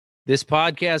This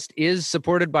podcast is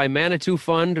supported by Manitou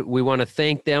Fund. We want to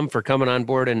thank them for coming on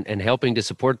board and helping to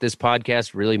support this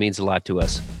podcast. Really means a lot to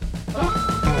us.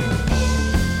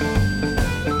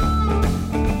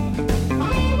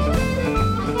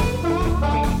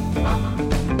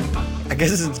 I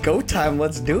guess it's go time.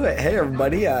 Let's do it. Hey,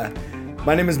 everybody.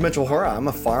 My name is Mitchell Hora. I'm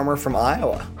a farmer from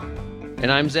Iowa.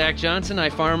 And I'm Zach Johnson.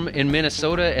 I farm in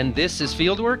Minnesota, and this is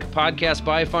Fieldwork, podcast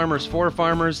by farmers for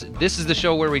farmers. This is the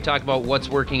show where we talk about what's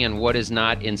working and what is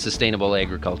not in sustainable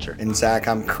agriculture. And Zach,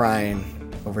 I'm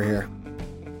crying over here.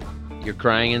 You're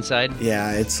crying inside?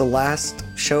 Yeah, it's the last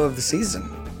show of the season.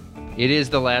 It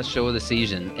is the last show of the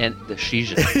season, and the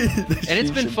season. And it's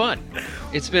been fun.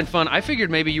 It's been fun. I figured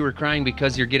maybe you were crying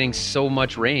because you're getting so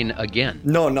much rain again.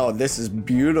 No, this is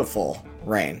beautiful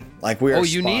rain. Like we are. Oh,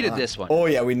 you needed this one. Oh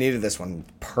yeah, we needed this one.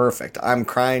 Perfect. I'm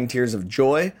crying tears of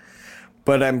joy,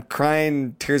 but I'm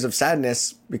crying tears of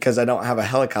sadness because I don't have a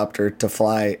helicopter to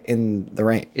fly in the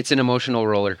rain. It's an emotional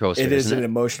roller coaster. It is an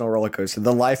emotional roller coaster.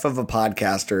 The life of a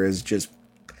podcaster is just,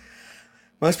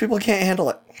 most people can't handle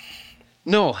it.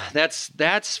 No,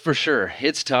 that's for sure.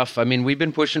 It's tough. I mean, we've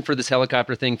been pushing for this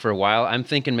helicopter thing for a while. I'm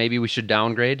thinking maybe we should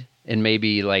downgrade and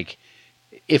maybe like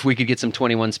if we could get some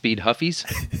 21 speed Huffies.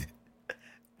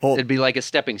 Well, it'd be like a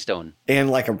stepping stone. And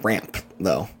like a ramp,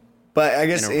 though. But I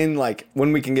guess in like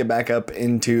when we can get back up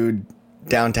into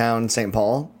downtown St.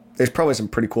 Paul, there's probably some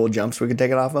pretty cool jumps we could take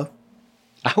it off of.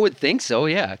 I would think so,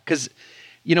 yeah. Because,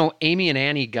 you know, Amy and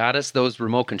Annie got us those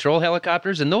remote control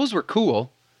helicopters, and those were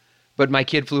cool. But my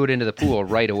kid flew it into the pool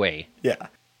right away. Yeah.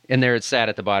 And there it sat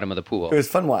at the bottom of the pool. It was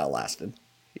fun while it lasted.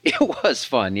 It was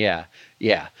fun, yeah.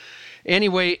 Yeah.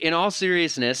 Anyway, in all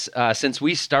seriousness, since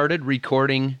we started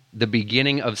recording the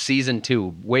beginning of season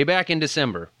 2, way back in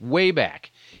December,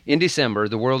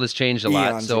 the world has changed a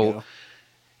lot. So,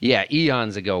 yeah,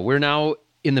 eons ago. We're now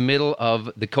in the middle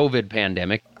of the COVID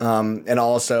pandemic. And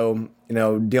also, you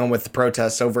know, dealing with the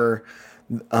protests over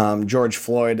George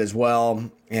Floyd as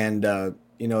well. And,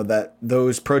 you know, that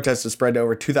those protests have spread to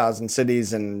over 2,000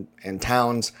 cities and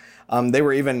towns. They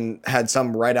were even had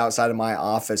some right outside of my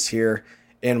office here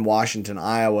in Washington,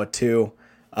 Iowa, too.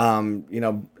 You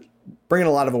know, bringing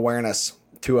a lot of awareness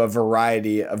to a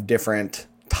variety of different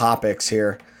topics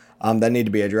here that need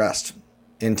to be addressed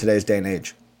in today's day and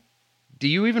age. Do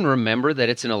you even remember that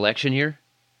it's an election year?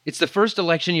 It's the first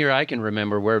election year I can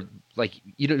remember where, like,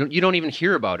 you don't even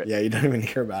hear about it. Yeah, you don't even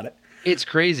hear about it. It's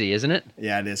crazy, isn't it?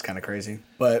 Yeah, it is kind of crazy.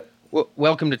 But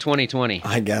welcome to 2020.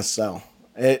 I guess so.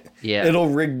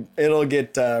 It'll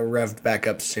get revved back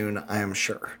up soon, I am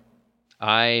sure.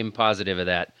 I'm positive of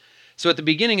that. So at the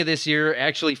beginning of this year,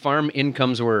 actually farm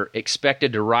incomes were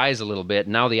expected to rise a little bit.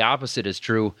 Now the opposite is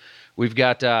true. We've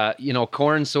got,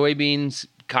 corn, soybeans,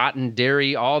 cotton,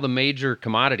 dairy, all the major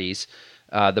commodities.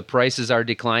 The prices are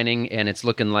declining, and it's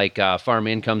looking like farm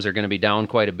incomes are going to be down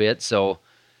quite a bit. So,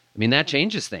 I mean, that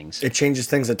changes things. It changes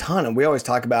things a ton. And we always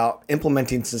talk about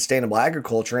implementing sustainable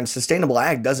agriculture. And sustainable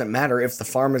ag doesn't matter if the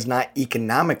farm is not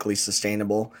economically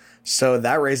sustainable. So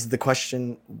that raises the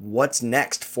question, what's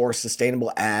next for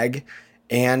sustainable ag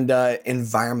and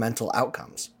environmental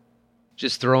outcomes?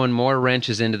 Just throwing more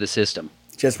wrenches into the system.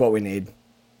 Just what we need.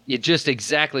 Just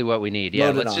exactly what we need. Yeah,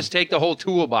 let's just take the whole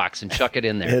toolbox and chuck it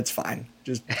in there. It's fine.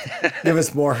 Just give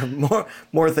us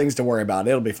more things to worry about.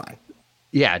 It'll be fine.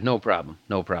 Yeah, no problem.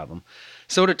 No problem.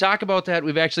 So to talk about that,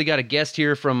 we've actually got a guest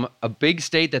here from a big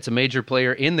state that's a major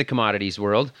player in the commodities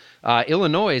world.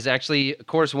 Illinois is actually, of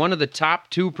course, one of the top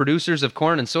 2 producers of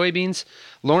corn and soybeans.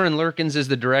 Lauren Lurkins is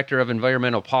the Director of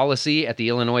Environmental Policy at the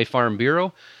Illinois Farm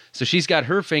Bureau. So she's got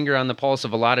her finger on the pulse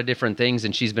of a lot of different things,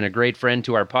 and she's been a great friend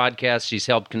to our podcast. She's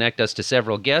helped connect us to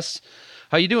several guests.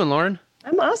 How you doing, Lauren?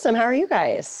 I'm awesome. How are you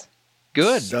guys?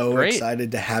 Good. So great.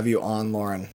 Excited to have you on,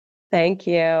 Lauren. Thank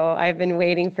you. I've been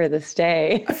waiting for this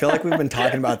day. I feel like we've been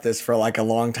talking about this for like a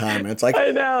long time. And it's like,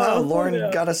 I know. Wow,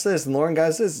 Lauren got us this and Lauren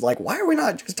got us this. It's like, why are we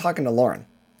not just talking to Lauren?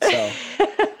 So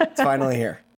it's finally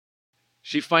here.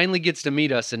 She finally gets to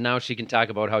meet us, and now she can talk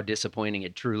about how disappointing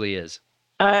it truly is.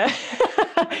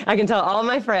 I can tell all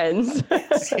my friends.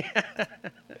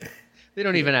 They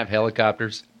don't even have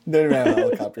helicopters. They don't have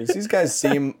helicopters. These guys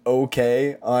seem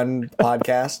okay on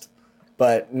podcast,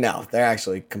 but no, they're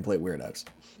actually complete weirdos.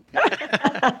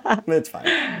 It's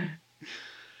fine.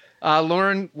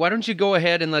 Lauren, why don't you go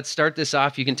ahead and let's start this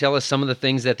off. You can tell us some of the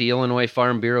things that the Illinois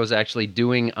Farm Bureau is actually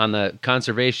doing on the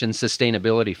conservation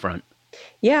sustainability front.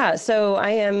 Yeah, so I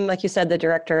am, like you said, the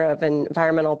director of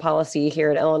environmental policy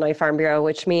here at Illinois Farm Bureau,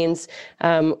 which means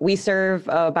we serve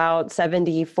about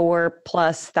 74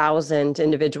 plus thousand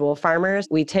individual farmers.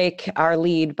 We take our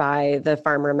lead by the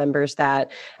farmer members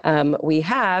that we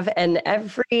have. And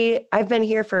I've been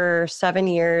here for 7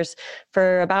 years.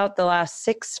 For about the last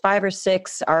 5 or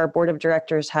 6, our board of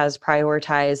directors has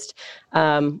prioritized,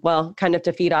 kind of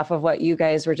to feed off of what you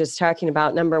guys were just talking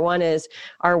about. Number one is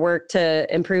our work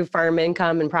to improve farm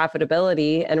income and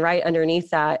profitability. And right underneath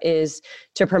that is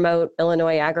to promote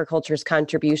Illinois agriculture's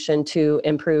contribution to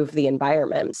improve the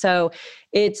environment. So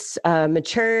it's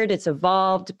matured, it's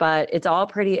evolved, but it's all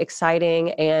pretty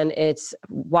exciting. And it's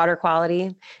water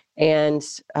quality and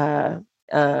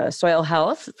soil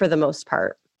health for the most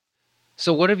part.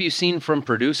 So what have you seen from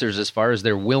producers as far as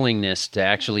their willingness to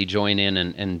actually join in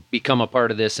and become a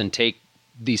part of this and take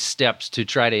these steps to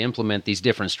try to implement these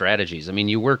different strategies? I mean,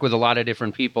 you work with a lot of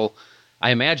different people. I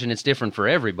imagine it's different for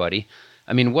everybody.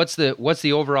 I mean, what's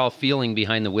the overall feeling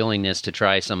behind the willingness to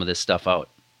try some of this stuff out?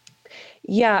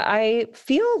 Yeah, I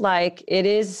feel like it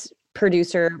is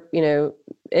producer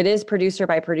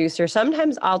by producer.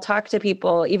 Sometimes I'll talk to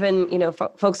people, even,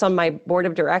 folks on my board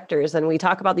of directors, and we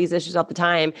talk about these issues all the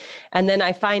time. And then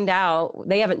I find out,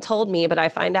 they haven't told me, but I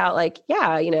find out like,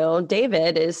 yeah,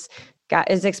 David is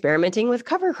experimenting with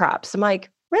cover crops. I'm like,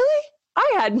 really? I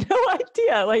had no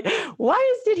idea. Like,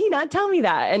 did he not tell me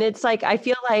that? And it's like, I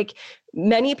feel like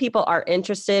many people are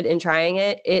interested in trying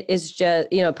it. It is just,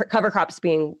 cover crops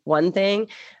being one thing,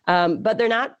 but they're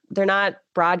not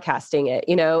broadcasting it,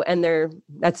 and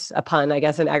that's a pun, I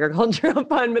guess, an agricultural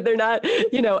pun, but they're not,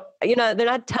 they're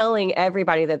not telling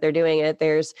everybody that they're doing it.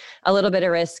 There's a little bit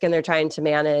of risk and they're trying to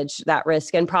manage that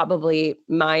risk and probably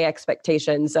my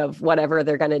expectations of whatever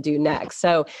they're going to do next.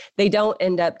 So they don't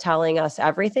end up telling us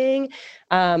everything.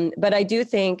 But I do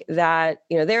think that,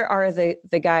 there are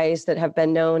the guys that have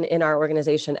been known in our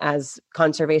organization as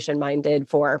conservation minded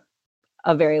for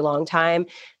a very long time.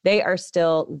 They are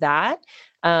still that.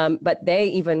 But they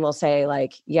even will say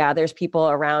like, yeah, there's people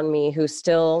around me who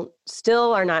still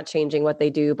are not changing what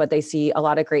they do, but they see a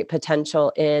lot of great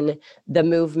potential in the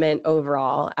movement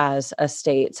overall as a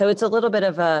state. So it's a little bit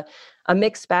of a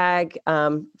mixed bag.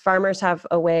 Farmers have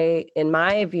a way, in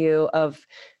my view, of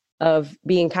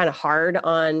being kind of hard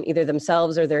on either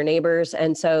themselves or their neighbors.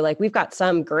 And so like we've got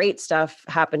some great stuff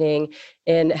happening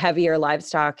in heavier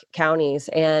livestock counties.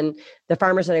 And the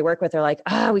farmers that I work with are like,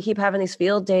 we keep having these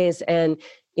field days and,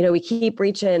 we keep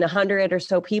reaching 100 or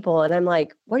so people. And I'm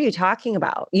like, what are you talking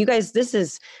about? You guys, this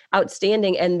is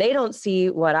outstanding. And they don't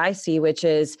see what I see, which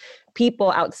is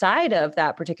people outside of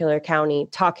that particular county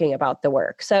talking about the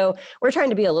work. So we're trying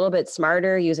to be a little bit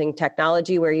smarter using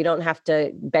technology where you don't have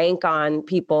to bank on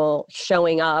people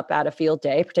showing up at a field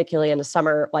day, particularly in a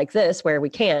summer like this where we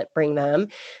can't bring them.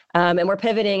 And we're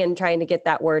pivoting and trying to get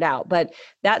that word out. But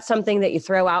that's something that you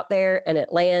throw out there and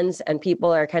it lands and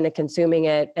people are kind of consuming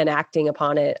it and acting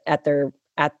upon it at the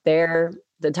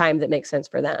time that makes sense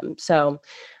for them. So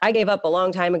I gave up a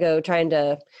long time ago trying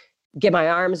to get my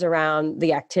arms around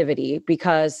the activity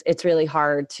because it's really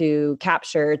hard to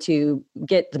capture, to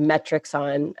get the metrics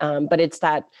on. But it's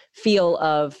that feel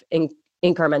of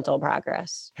incremental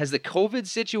progress. Has the COVID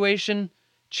situation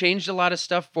changed a lot of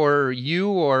stuff for you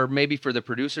or maybe for the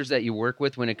producers that you work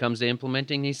with when it comes to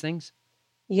implementing these things?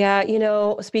 Yeah,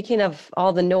 speaking of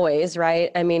all the noise,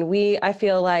 right? I mean, I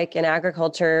feel like in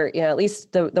agriculture, at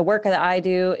least the work that I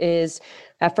do is,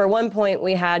 for one point,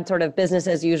 we had sort of business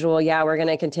as usual. Yeah, we're going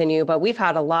to continue, but we've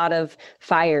had a lot of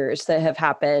fires that have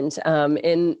happened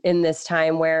in this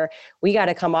time where we got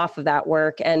to come off of that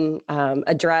work and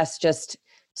address just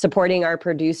supporting our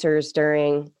producers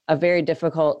during a very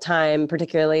difficult time,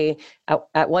 particularly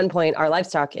at one point, our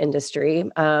livestock industry.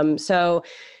 I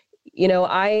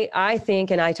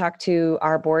think, and I talk to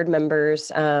our board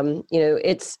members,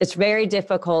 it's very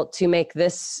difficult to make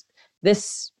this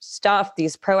stuff,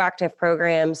 these proactive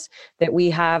programs that we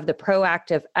have, the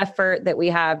proactive effort that we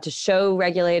have to show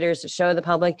regulators, to show the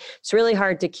public. It's really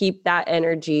hard to keep that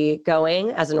energy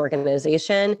going as an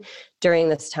organization during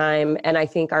this time. And I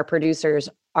think our producers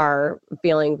are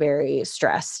feeling very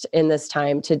stressed in this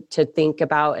time to think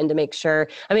about and to make sure.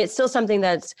 I mean, it's still something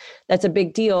that's a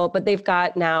big deal, but they've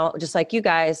got now, just like you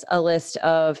guys, a list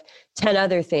of 10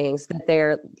 other things that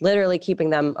they're literally keeping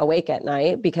them awake at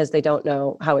night because they don't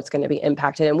know how it's going to be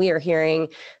impacted. And we are hearing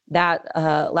that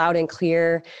loud and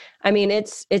clear. I mean,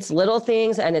 it's little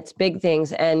things and it's big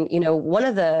things. And, one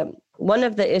of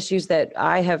the issues that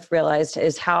I have realized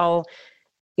is how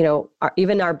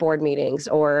even our board meetings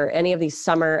or any of these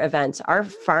summer events, our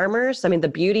farmers, I mean, the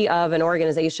beauty of an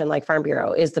organization like Farm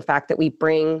Bureau is the fact that we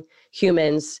bring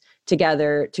humans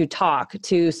together to talk,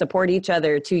 to support each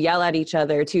other, to yell at each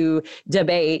other, to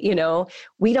debate.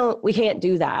 We can't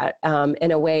do that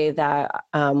in a way that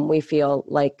we feel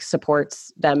like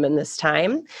supports them in this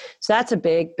time. So that's a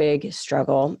big, big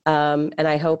struggle. And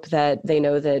I hope that they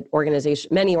know that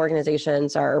many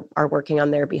organizations are working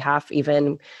on their behalf,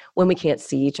 even when we can't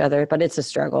see each other, but it's a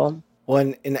struggle.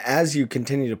 Well, and as you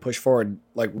continue to push forward,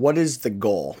 like, what is the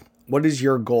goal? What is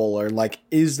your goal? Or like,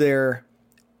 is there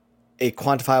a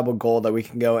quantifiable goal that we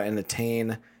can go and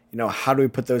attain? How do we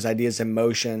put those ideas in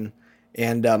motion?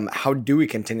 And how do we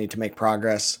continue to make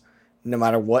progress no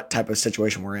matter what type of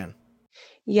situation we're in?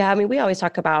 Yeah, I mean, we always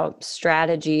talk about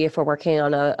strategy if we're working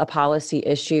on a policy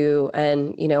issue,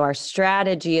 and, our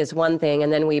strategy is one thing,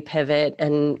 and then we pivot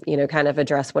and, kind of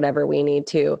address whatever we need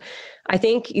to. I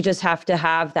think you just have to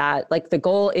have that, like, the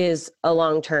goal is a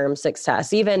long-term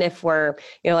success. Even if we're,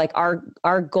 like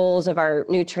our goals of our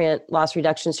nutrient loss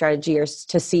reduction strategy are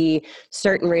to see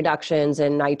certain reductions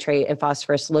in nitrate and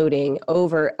phosphorus loading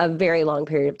over a very long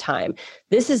period of time.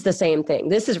 This is the same thing.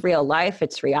 This is real life.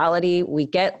 It's reality. We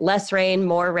get less rain,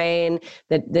 more rain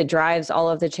that drives all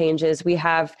of the changes. We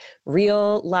have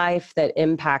real life that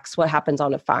impacts what happens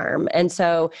on a farm. And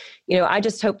so, I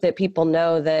just hope that people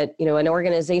know that, an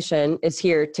organization is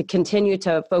here to continue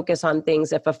to focus on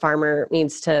things. If a farmer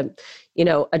needs to,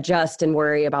 adjust and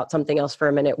worry about something else for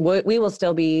a minute, we will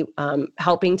still be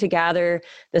helping to gather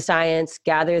the science,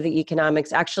 gather the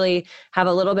economics, actually have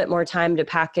a little bit more time to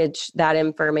package that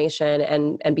information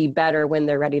and be better when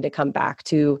they're ready to come back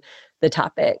to the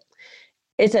topic.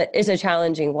 It's a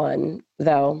challenging one,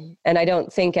 though, and I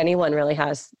don't think anyone really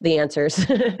has the answers.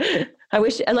 I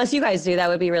wish, unless you guys do, that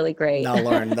would be really great. No,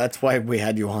 Lauren, that's why we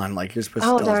had you on. Like, you're supposed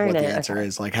to tell us what the answer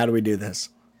is. Like, how do we do this?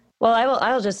 Well,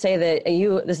 I will just say that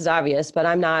this is obvious, but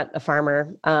I'm not a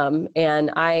farmer.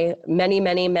 And I, many,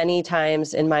 many, many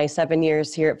times in my 7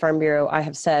 years here at Farm Bureau, I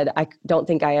have said, I don't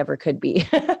think I ever could be.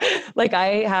 Like,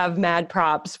 I have mad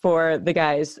props for the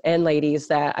guys and ladies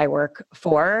that I work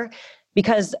for,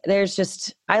 because there's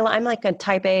just, I'm like a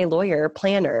type A lawyer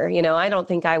planner. I don't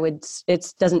think I would,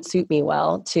 it doesn't suit me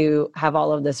well to have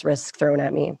all of this risk thrown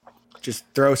at me. Just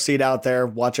throw seed out there,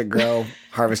 watch it grow,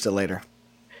 harvest it later.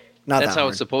 That's how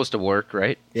it's supposed to work,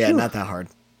 right? Yeah, Phew. Not that hard.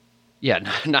 Yeah,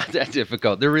 not that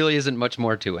difficult. There really isn't much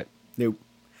more to it. Nope.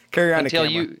 Carry on to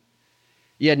camera.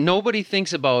 Yeah, nobody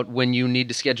thinks about when you need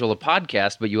to schedule a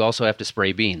podcast, but you also have to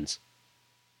spray beans.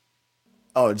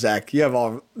 Oh, Zach, you have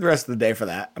all the rest of the day for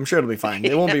that. I'm sure it'll be fine.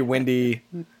 It won't be windy,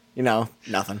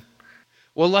 nothing.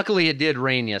 Well, luckily it did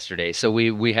rain yesterday, so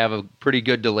we have a pretty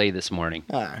good delay this morning.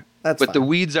 All right, that's But fine. the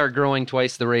weeds are growing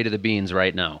twice the rate of the beans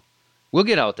right now. We'll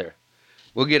get out there.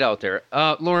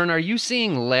 Lauren, are you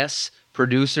seeing less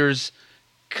producers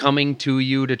coming to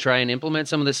you to try and implement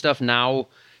some of this stuff now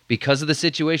because of the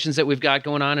situations that we've got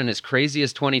going on? And as crazy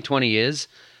as 2020 is,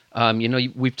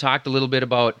 we've talked a little bit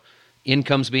about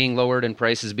incomes being lowered and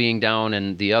prices being down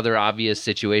and the other obvious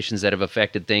situations that have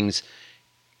affected things.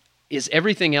 Is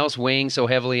everything else weighing so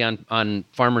heavily on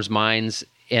farmers' minds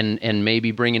and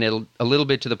maybe bringing it a little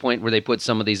bit to the point where they put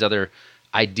some of these other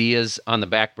ideas on the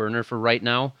back burner for right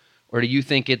now? Or do you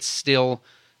think it's still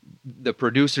the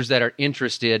producers that are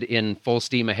interested in full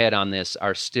steam ahead on this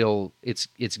are still, it's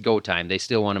go time? They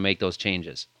still want to make those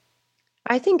changes?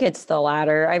 I think it's the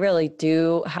latter. I really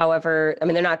do. However, I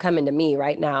mean, they're not coming to me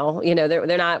right now.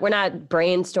 We're not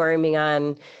brainstorming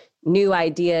on new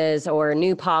ideas or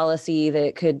new policy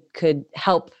that could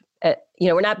help.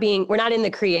 We're not in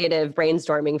the creative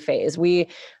brainstorming phase. We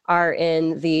are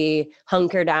in the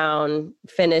hunker down,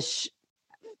 finish,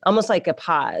 almost like a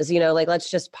pause, like let's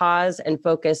just pause and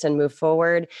focus and move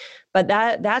forward. But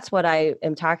that's what I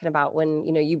am talking about when,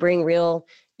 you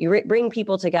bring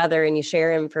people together and you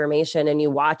share information and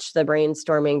you watch the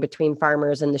brainstorming between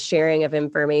farmers and the sharing of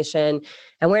information.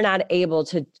 And we're not able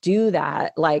to do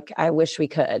that like I wish we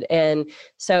could. And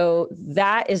so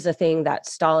that is the thing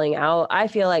that's stalling out. I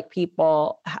feel like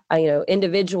people,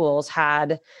 individuals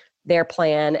had their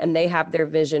plan and they have their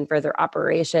vision for their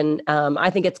operation.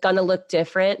 I think it's going to look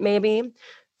different maybe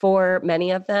for many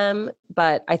of them,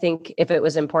 but I think if it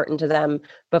was important to them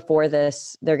before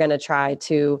this, they're going to try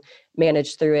to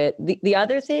manage through it. The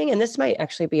other thing, and this might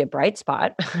actually be a bright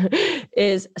spot,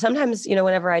 is sometimes,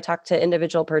 whenever I talk to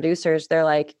individual producers, they're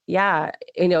like, yeah,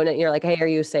 and you're like, hey, are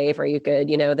you safe? Are you good?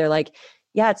 They're like,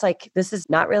 yeah, it's like, this is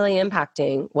not really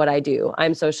impacting what I do.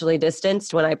 I'm socially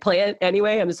distanced when I plant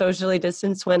anyway. I'm socially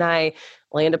distanced when I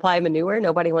land apply manure.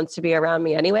 Nobody wants to be around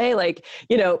me anyway. Like,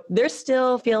 they're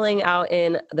still feeling out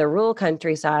in the rural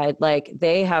countryside like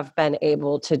they have been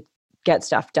able to get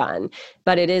stuff done.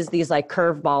 But it is these like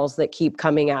curveballs that keep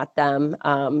coming at them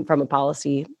from a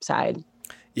policy side.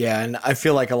 Yeah, and I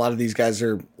feel like a lot of these guys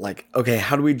are like, okay,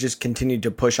 how do we just continue to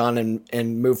push on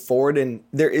and move forward? And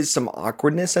there is some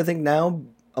awkwardness, I think, now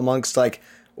amongst like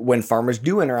when farmers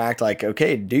do interact, like,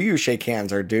 okay, do you shake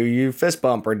hands or do you fist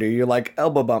bump or do you like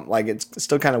elbow bump? Like it's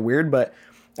still kind of weird, but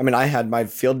I mean, I had my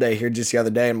field day here just the other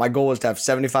day, and my goal was to have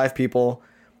 75 people,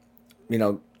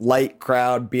 light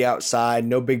crowd, be outside,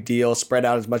 no big deal, spread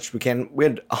out as much as we can. We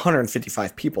had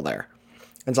 155 people there.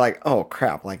 It's like, oh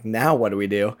crap, like now what do we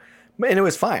do? And it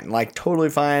was fine, like totally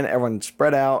fine. Everyone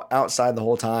spread out outside the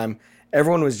whole time.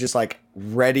 Everyone was just like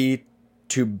ready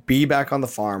to be back on the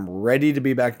farm, ready to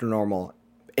be back to normal,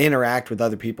 interact with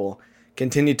other people,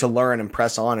 continue to learn and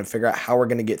press on and figure out how we're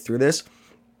going to get through this.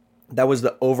 That was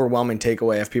the overwhelming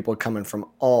takeaway of people coming from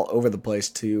all over the place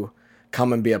to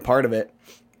come and be a part of it,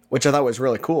 which I thought was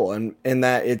really cool. And in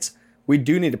that we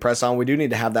do need to press on. We do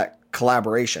need to have that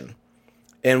collaboration.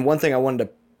 And one thing I wanted to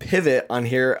pivot on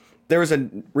here, there was a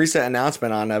recent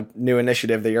announcement on a new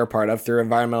initiative that you're a part of through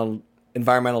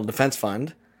Environmental Defense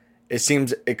Fund. It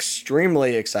seems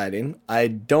extremely exciting. I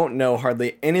don't know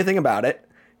hardly anything about it.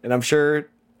 And I'm sure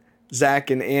Zach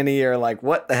and Annie are like,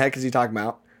 what the heck is he talking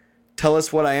about? Tell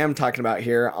us what I am talking about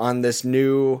here on this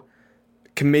new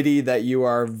committee that you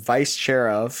are vice chair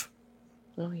of.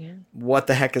 Oh, yeah. What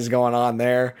the heck is going on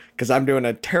there? Because I'm doing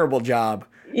a terrible job.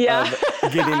 Yeah.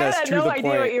 Getting us to the point. I had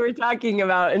no idea what you were talking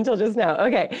about until just now.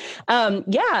 Okay.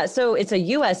 So it's a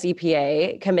US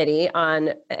EPA committee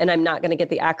on, and I'm not going to get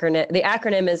the acronym. The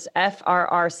acronym is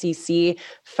FRRCC,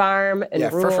 Farm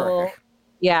and Rural.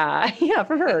 Yeah,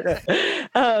 for her.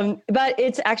 But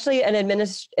it's actually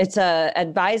it's a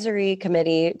advisory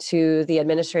committee to the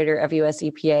administrator of US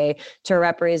EPA to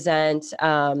represent.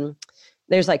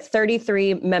 There's like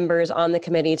 33 members on the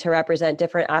committee to represent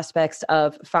different aspects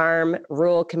of farm,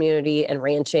 rural community, and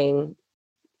ranching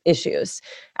issues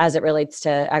as it relates to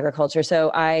agriculture.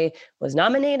 So I was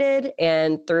nominated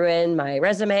and threw in my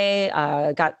resume,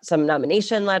 got some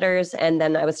nomination letters, and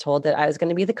then I was told that I was going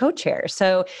to be the co-chair.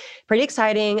 So pretty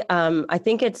exciting. I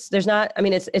think it's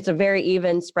a very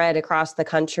even spread across the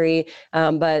country,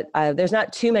 but there's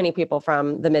not too many people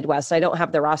from the Midwest. I don't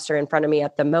have the roster in front of me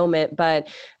at the moment, but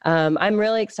I'm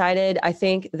really excited. I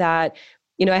think that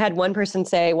I had one person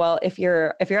say, well, if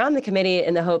you're on the committee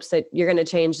in the hopes that you're going to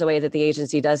change the way that the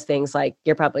agency does things, like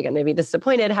you're probably going to be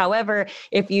disappointed. However,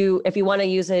 if you want to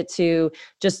use it to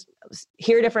just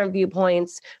hear different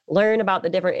viewpoints, learn about the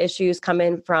different issues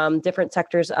coming from different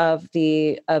sectors of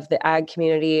the ag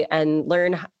community, and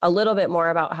learn a little bit more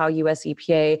about how US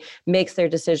EPA makes their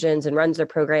decisions and runs their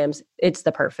programs, it's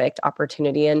the perfect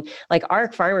opportunity. And like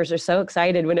our farmers are so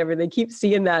excited whenever they keep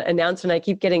seeing that announcement. I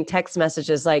keep getting text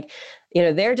messages like,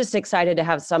 they're just excited to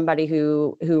have somebody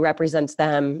who represents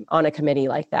them on a committee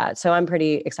like that. So I'm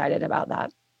pretty excited about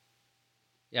that.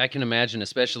 Yeah, I can imagine,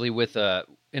 especially with an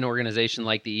organization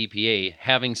like the EPA,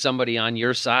 having somebody on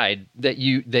your side that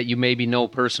you maybe know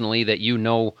personally, that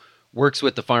works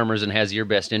with the farmers and has your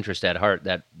best interest at heart.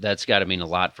 That's got to mean a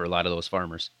lot for a lot of those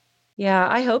farmers. Yeah,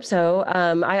 I hope so.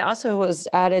 I also was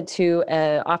added to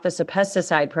an Office of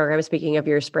Pesticide program. Speaking of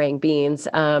your spraying beans,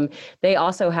 they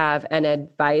also have an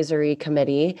advisory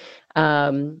committee.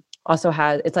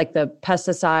 It's like the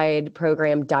Pesticide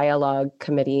Program Dialogue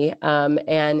Committee, and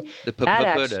the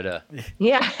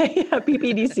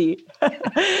PPDC.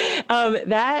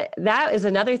 That is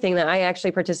another thing that I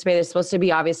actually participated. It's supposed to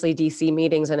be obviously DC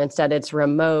meetings, and instead it's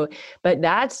remote. But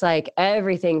that's like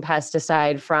everything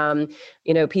pesticide, from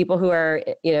people who are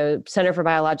Center for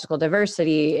Biological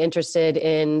Diversity, interested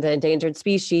in the endangered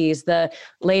species, the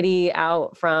lady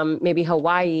out from maybe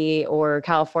Hawaii or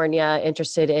California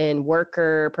interested in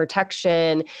worker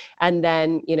protection, and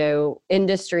then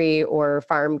industry or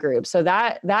farm groups. So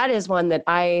that is one that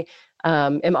I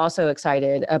am also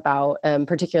excited about,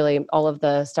 particularly all of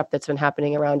the stuff that's been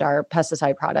happening around our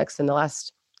pesticide products in the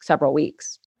last several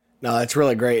weeks. No, that's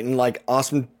really great, and like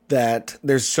awesome that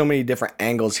there's so many different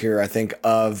angles here, I think,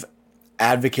 of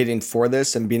advocating for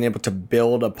this and being able to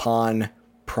build upon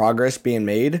progress being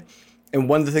made. And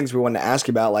one of the things we wanted to ask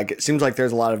you about, like, it seems like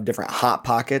there's a lot of different hot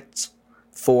pockets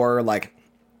for like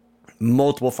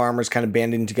multiple farmers kind of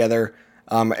banding together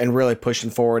and really pushing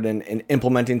forward and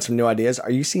implementing some new ideas.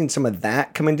 Are you seeing some of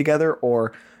that coming together,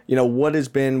 or, what has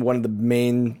been one of the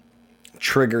main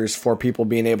triggers for people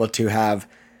being able to have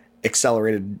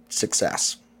accelerated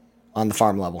success on the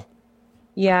farm level?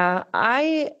 Yeah,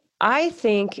 I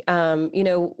think,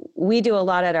 we do a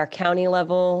lot at our county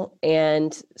level,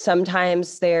 and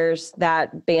sometimes there's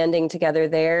that banding together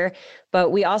there.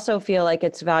 but we also feel like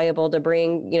it's valuable to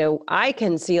bring, I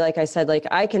can see, like I said, like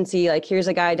I can see like, here's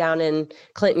a guy down in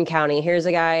Clinton County, here's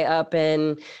a guy up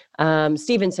in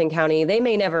Stevenson County. They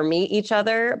may never meet each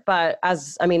other, but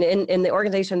in the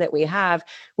organization that we have,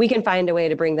 we can find a way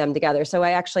to bring them together. So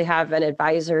I actually have an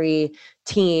advisory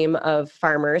team of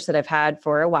farmers that I've had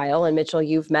for a while. And Mitchell,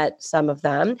 you've met some of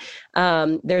them.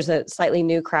 There's a slightly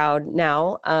new crowd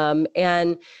now.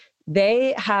 And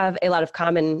they have a lot of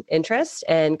common interests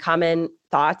and common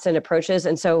thoughts and approaches.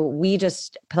 And so we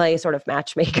just play sort of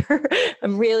matchmaker.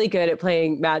 I'm really good at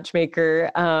playing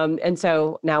matchmaker. And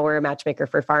so now we're a matchmaker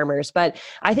for farmers. But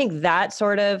I think that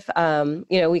sort of,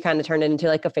 we kind of turned it into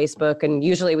like a Facebook, and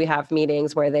usually we have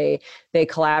meetings where they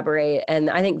collaborate. And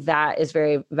I think that is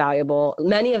very valuable.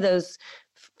 Many of those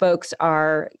folks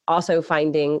are also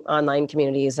finding online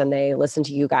communities, and they listen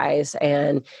to you guys,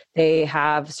 and they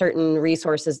have certain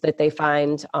resources that they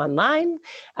find online,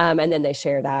 and then they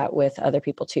share that with other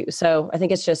people too. So I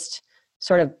think it's just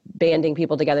sort of banding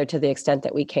people together to the extent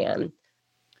that we can.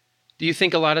 Do you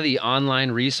think a lot of the online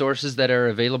resources that are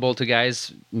available to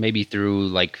guys, maybe through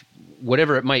like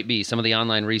whatever it might be, some of the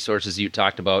online resources you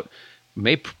talked about,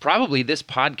 probably this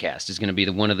podcast is going to be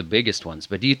one of the biggest ones,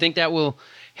 but do you think that will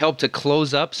help to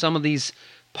close up some of these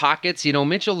pockets?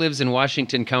 Mitchell lives in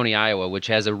Washington County, Iowa, which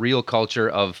has a real culture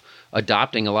of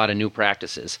adopting a lot of new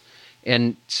practices.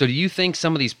 And so do you think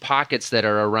some of these pockets that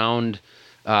are around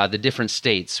the different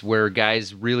states where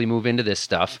guys really move into this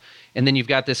stuff, and then you've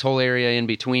got this whole area in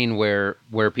between where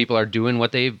people are doing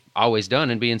what they've always done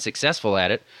and being successful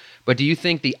at it, but do you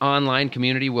think the online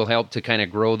community will help to kind of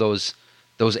grow those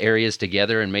areas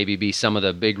together and maybe be some of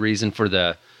the big reason for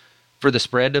the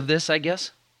spread of this, I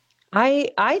guess?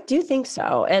 I do think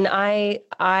so. And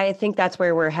I think that's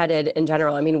where we're headed in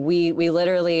general. I mean, we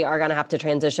literally are going to have to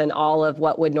transition all of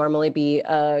what would normally be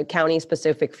a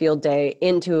county-specific field day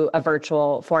into a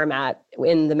virtual format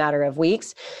in the matter of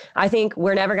weeks. I think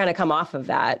we're never going to come off of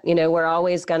that. We're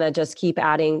always going to just keep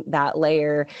adding that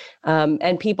layer,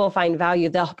 and people find value.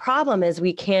 The problem is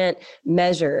we can't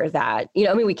measure that.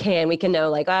 We can know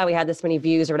like, we had this many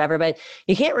views or whatever, but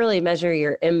you can't really measure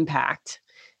your impact.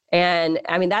 And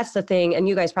I mean, that's the thing. And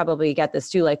you guys probably get this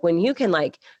too. Like when you can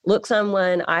like look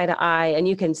someone eye to eye and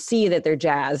you can see that they're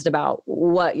jazzed about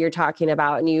what you're talking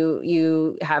about, and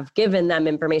you have given them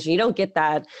information, you don't get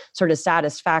that sort of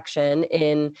satisfaction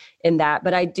in that.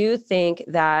 But I do think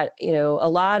that, a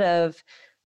lot of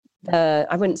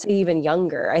I wouldn't say even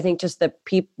younger, I think just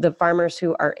the farmers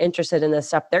who are interested in this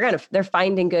stuff, they're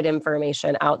finding good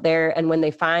information out there. And when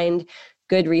they find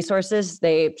good resources,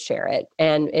 they share it,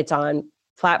 and it's on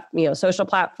social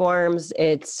platforms,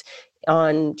 it's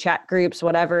on chat groups,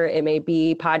 whatever it may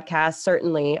be. Podcasts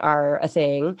certainly are a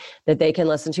thing that they can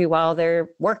listen to while they're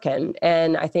working.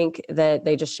 And I think that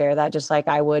they just share that just like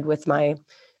I would with my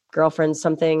girlfriend,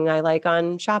 something I like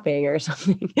on shopping or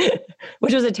something,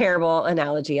 which was a terrible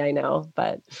analogy, I know,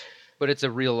 but it's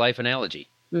a real life analogy.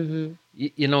 Mm-hmm.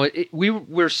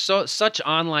 We're such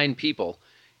online people,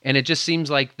 and it just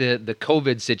seems like the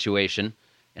COVID situation,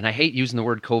 and I hate using the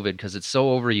word COVID because it's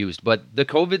so overused, but the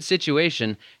COVID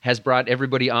situation has brought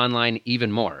everybody online even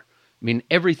more. I mean,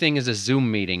 everything is a Zoom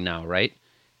meeting now, right?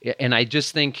 And I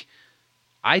think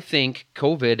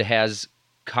COVID has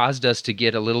caused us to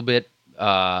get a little bit,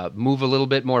 move a little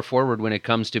bit more forward when it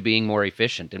comes to being more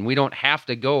efficient. And we don't have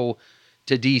to go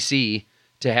to DC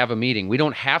to have a meeting. We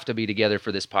don't have to be together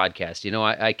for this podcast.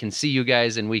 I can see you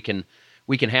guys, and we can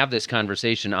have this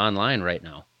conversation online right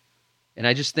now. And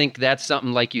I just think that's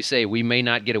something, like you say, we may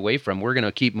not get away from. We're going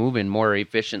to keep moving more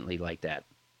efficiently like that.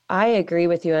 I agree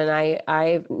with you. And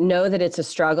I know that it's a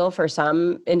struggle for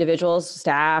some individuals,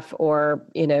 staff, or,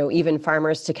 even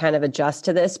farmers to kind of adjust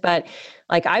to this. But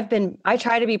like I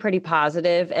try to be pretty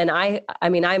positive, and I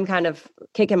mean, I'm kind of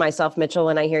kicking myself, Mitchell,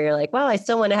 when I hear you're like, well, I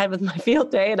still went ahead with my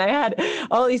field day and I had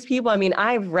all these people. I mean,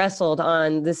 I've wrestled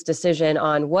on this decision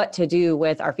on what to do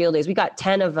with our field days. We got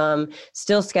 10 of them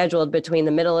still scheduled between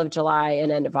the middle of July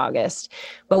and end of August,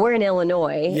 but we're in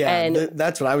Illinois. Yeah, and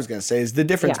that's what I was going to say is the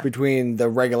difference between the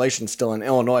regulations still in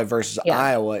Illinois versus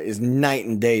Iowa is night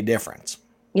and day difference.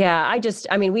 Yeah,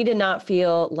 we did not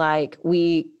feel like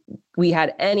we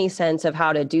had any sense of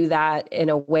how to do that in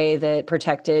a way that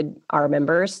protected our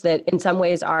members, that in some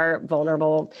ways are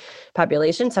vulnerable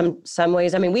population. Some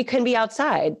ways, we couldn't be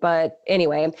outside, but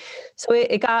anyway, so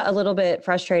it got a little bit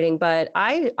frustrating, but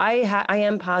I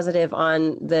am positive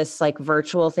on this like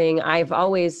virtual thing.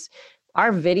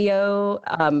 Our video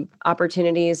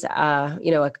opportunities, a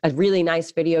really nice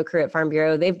video crew at Farm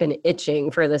Bureau, they've been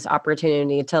itching for this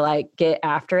opportunity to like get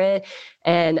after it.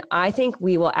 And I think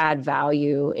we will add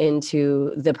value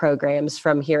into the programs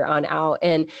from here on out.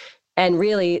 And And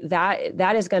really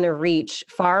that is going to reach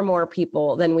far more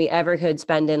people than we ever could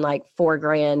spend in like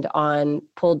 $4,000 on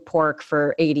pulled pork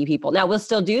for 80 people. Now we'll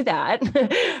still do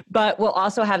that, but we'll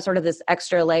also have sort of this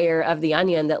extra layer of the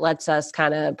onion that lets us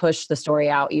kind of push the story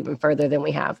out even further than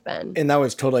we have been. And that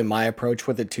was totally my approach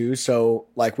with it too. So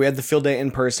like we had the field day in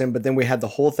person, but then we had the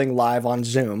whole thing live on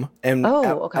Zoom. And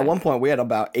at one point we had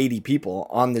about 80 people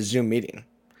on the Zoom meeting.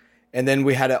 And then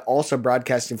we had it also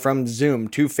broadcasting from Zoom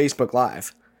to Facebook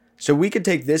Live. So we could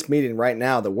take this meeting right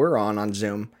now that we're on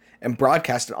Zoom and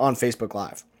broadcast it on Facebook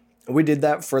Live. We did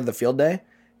that for the field day.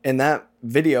 And that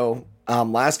video,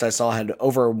 last I saw, had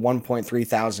over 1.3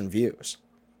 thousand views,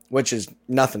 which is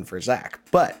nothing for Zach.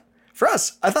 But for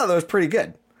us, I thought that was pretty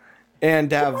good. And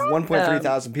to have 1.3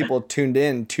 thousand people tuned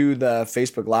in to the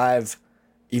Facebook Live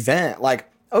event, like,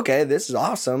 okay, this is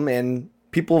awesome. And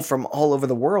people from all over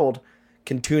the world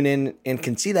can tune in and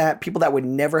can see that. People that would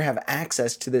never have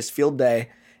access to this field day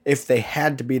if they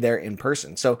had to be there in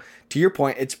person. So to your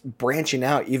point, it's branching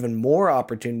out even more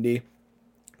opportunity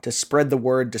to spread the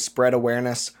word, to spread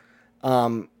awareness.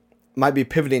 Might be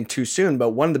pivoting too soon,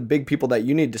 but one of the big people that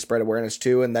you need to spread awareness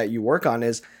to and that you work on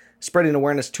is spreading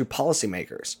awareness to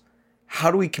policymakers.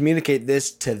 How do we communicate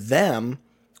this to them?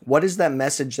 What is that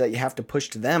message that you have to push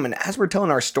to them? And as we're telling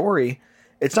our story,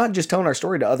 it's not just telling our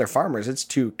story to other farmers, it's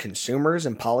to consumers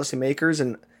and policymakers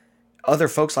and other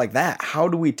folks like that. How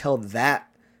do we tell that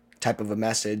type of a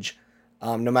message,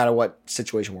 no matter what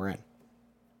situation we're in?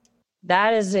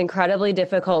 That is incredibly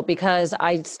difficult because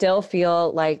I still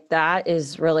feel like that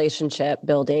is relationship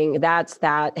building. That's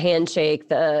that handshake,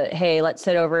 the, hey, let's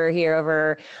sit over here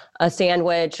over a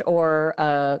sandwich or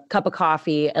a cup of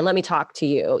coffee and let me talk to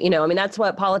you. You know, I mean, that's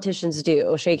what politicians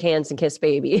do, shake hands and kiss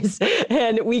babies.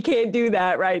 And we can't do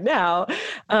that right now.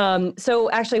 So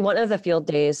actually one of the field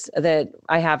days that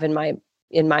I have in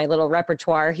my little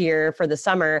repertoire here for the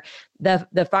summer,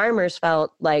 the farmers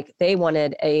felt like they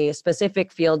wanted a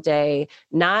specific field day,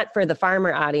 not for the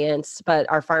farmer audience, but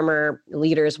our farmer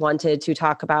leaders wanted to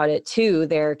talk about it to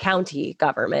their county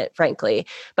government, frankly,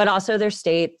 but also their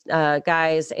state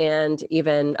guys and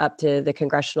even up to the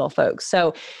congressional folks.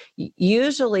 So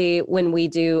usually when we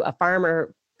do a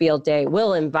farmer field day,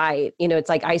 we'll invite, it's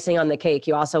like icing on the cake.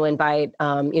 You also invite,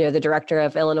 the director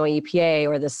of Illinois EPA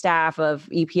or the staff of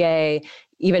EPA,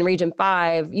 even Region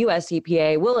 5, US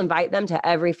EPA. We'll invite them to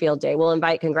every field day. We'll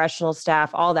invite congressional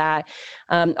staff, all that,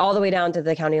 all the way down to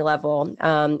the county level.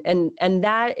 And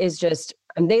that is just,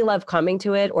 they love coming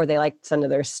to it, or they like to send to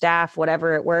their staff,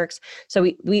 whatever it works.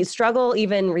 So we struggle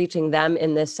even reaching them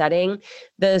in this setting.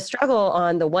 The struggle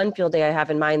on the one field day I have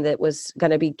in mind that was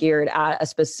going to be geared at a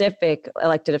specific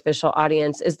elected official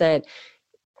audience is that,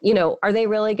 are they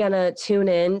really going to tune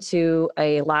in to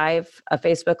a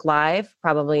Facebook Live?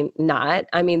 Probably not.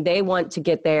 I mean, they want to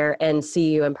get there and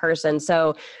see you in person.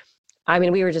 So, I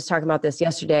mean, we were just talking about this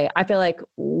yesterday. I feel like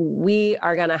we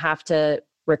are going to have to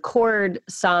record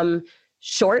some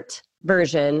short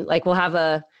version. Like we'll have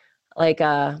a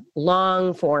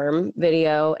long form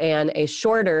video and a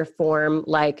shorter form,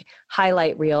 like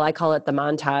highlight reel. I call it the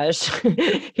montage.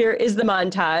 Here is the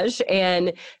montage,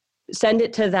 and send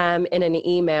it to them in an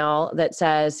email that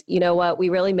says, you know what, we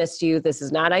really missed you. This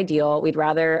is not ideal. We'd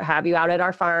rather have you out at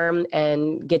our farm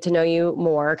and get to know you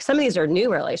more. Some of these are new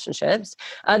relationships.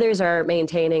 Others are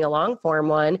maintaining a long-form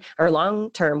one or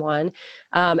long-term one.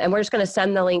 And we're just going to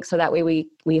send the link so that way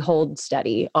we hold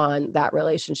steady on that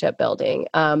relationship building.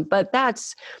 But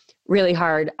that's really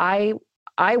hard. I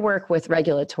work with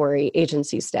regulatory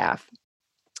agency staff,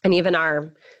 and even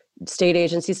our state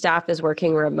agency staff is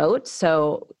working remote.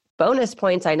 So bonus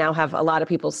points, I now have a lot of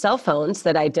people's cell phones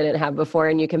that I didn't have before,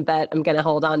 and you can bet I'm going to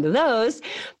hold on to those.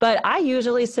 But I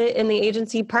usually sit in the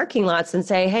agency parking lots and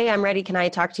say, hey, I'm ready. Can I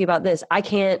talk to you about this? I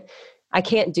can't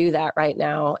do that right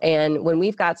now. And when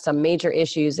we've got some major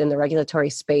issues in the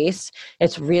regulatory space,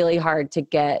 it's really hard to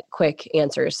get quick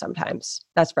answers sometimes.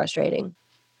 That's frustrating.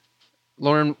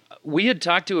 Lauren, we had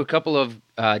talked to a couple of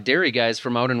dairy guys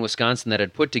from out in Wisconsin that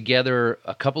had put together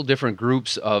a couple different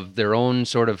groups of their own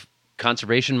sort of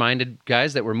conservation-minded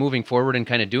guys that were moving forward and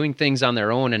kind of doing things on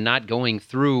their own and not going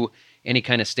through any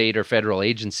kind of state or federal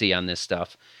agency on this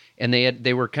stuff. And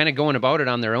they were kind of going about it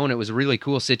on their own. It was a really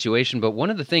cool situation. But one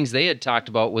of the things they had talked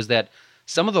about was that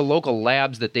some of the local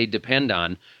labs that they depend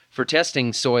on for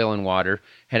testing soil and water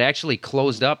had actually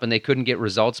closed up, and they couldn't get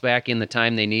results back in the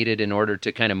time they needed in order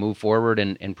to kind of move forward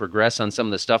and progress on some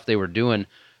of the stuff they were doing.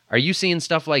 Are you seeing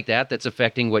stuff like that that's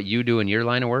affecting what you do in your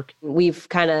line of work? We've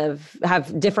kind of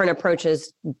have different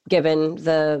approaches given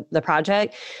the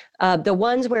project. The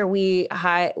ones where we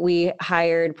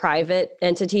hired private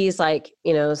entities, like,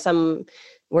 some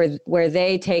where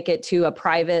they take it to a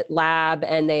private lab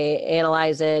and they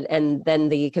analyze it, and then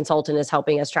the consultant is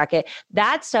helping us track it.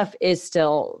 That stuff is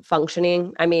still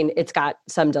functioning. I mean, it's got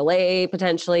some delay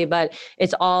potentially, but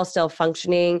it's all still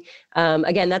functioning.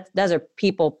 Again, those are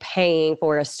people paying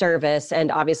for a service,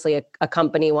 and obviously a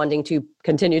company wanting to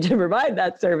continue to provide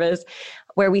that service.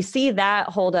 Where we see that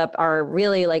hold up are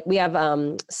really like we have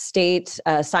state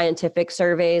scientific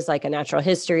surveys, like a natural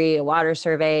history, a water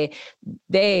survey.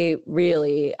 They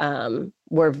really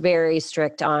were very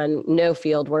strict on no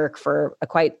field work for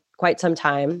quite some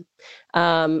time.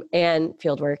 And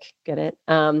field work, get it?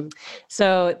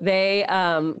 So they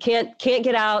can't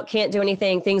get out, can't do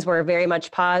anything. Things were very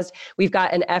much paused. We've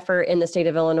got an effort in the state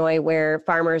of Illinois where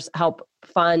farmers help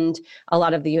fund a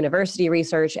lot of the university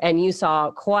research, and you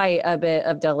saw quite a bit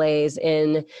of delays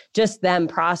in just them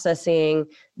processing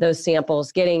those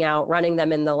samples, getting out, running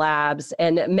them in the labs.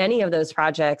 And many of those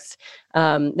projects,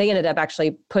 they ended up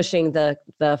actually pushing the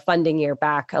funding year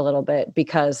back a little bit,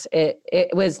 because it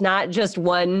was not just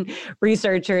one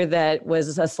researcher that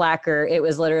was a slacker. It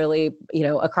was literally,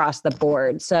 across the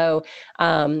board. So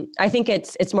I think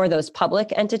it's more those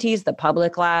public entities, the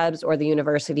public labs or the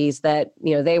universities that,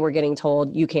 they were getting told,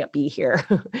 you can't be here.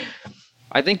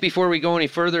 I think before we go any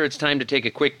further, it's time to take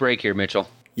a quick break here, Mitchell.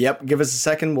 Yep. Give us a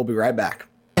second. We'll be right back.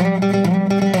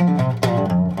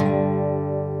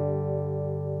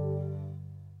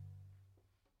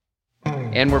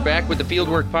 And we're back with the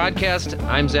Fieldwork Podcast.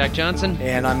 I'm Zach Johnson.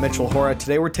 And I'm Mitchell Hora.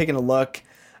 Today we're taking a look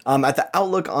at the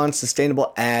outlook on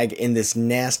sustainable ag in this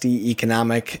nasty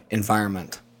economic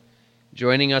environment.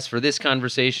 Joining us for this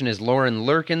conversation is Lauren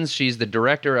Lurkins. She's the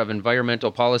Director of Environmental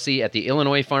Policy at the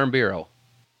Illinois Farm Bureau.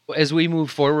 As we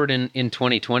move forward in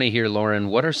 2020 here, Lauren,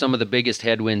 what are some of the biggest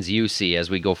headwinds you see as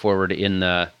we go forward in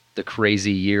the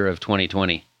crazy year of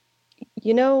 2020?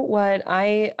 You know what?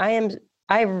 I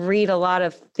read a lot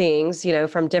of things,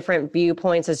 from different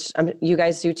viewpoints, as you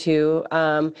guys do too.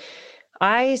 I'm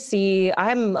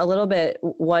a little bit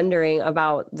wondering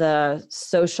about the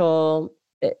social,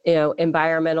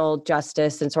 environmental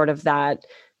justice and sort of that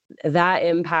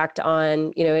impact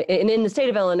on, and in the state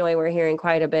of Illinois, we're hearing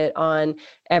quite a bit on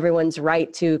everyone's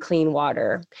right to clean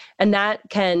water. And that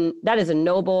is a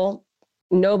noble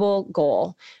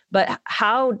goal. But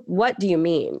what do you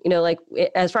mean?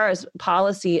 As far as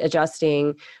policy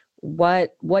adjusting,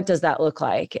 what does that look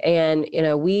like? And,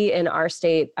 we in our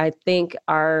state, I think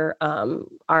our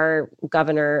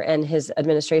governor and his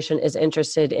administration is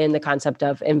interested in the concept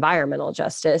of environmental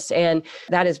justice. And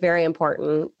that is very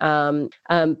important.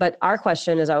 But our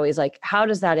question is always like, how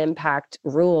does that impact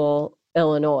rural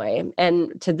Illinois?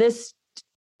 And to this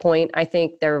point, I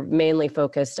think they're mainly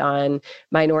focused on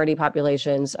minority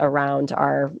populations around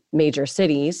our major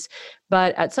cities.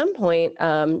 But at some point,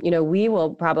 we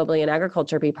will probably in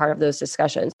agriculture be part of those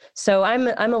discussions. So I'm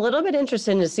a little bit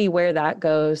interested to see where that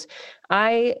goes.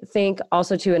 I think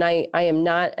also too, and I am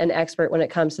not an expert when it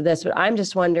comes to this, but I'm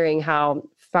just wondering how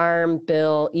Farm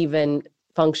Bill even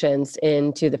functions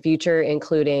into the future,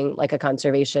 including like a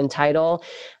conservation title.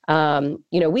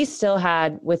 We still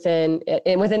had within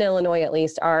Illinois, at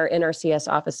least, our NRCS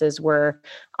offices were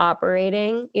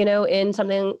operating, in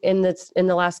something in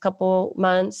the last couple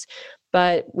months.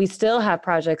 But we still have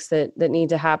projects that need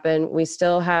to happen. We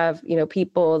still have,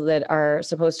 people that are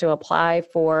supposed to apply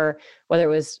for whether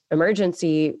it was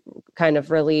emergency kind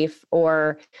of relief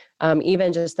or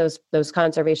even just those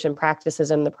conservation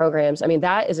practices and the programs. I mean,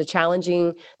 that is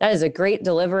a great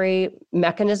delivery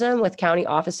mechanism with county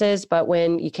offices. But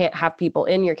when you can't have people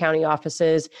in your county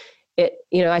offices,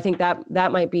 I think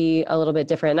that might be a little bit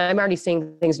different. And I'm already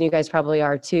seeing things, and you guys probably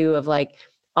are too, of like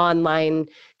online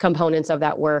components of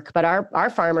that work, but our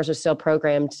farmers are still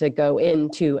programmed to go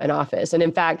into an office. And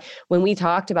in fact, when we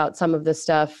talked about some of this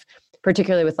stuff,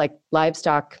 particularly with like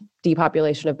livestock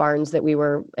depopulation of barns that we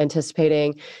were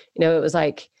anticipating, it was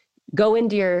like, don't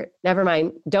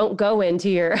go into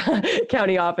your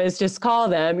county office, just call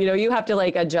them. You have to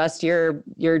like adjust your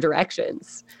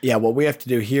directions. Yeah, what we have to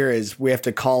do here is we have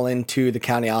to call into the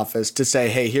county office to say,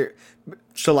 hey, here.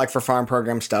 So like for farm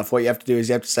program stuff, what you have to do is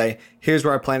you have to say, here's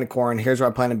where I planted corn, here's where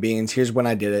I planted beans, here's when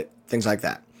I did it, things like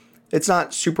that. It's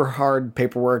not super hard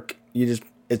paperwork.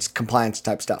 It's compliance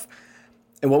type stuff.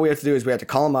 And what we have to do is we have to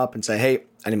call them up and say, hey,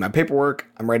 I need my paperwork.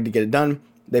 I'm ready to get it done.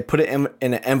 They put it in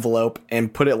an envelope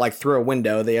and put it like through a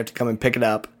window. They have to come and pick it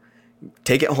up,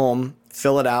 take it home,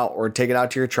 fill it out, or take it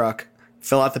out to your truck,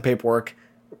 fill out the paperwork,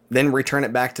 then return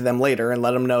it back to them later and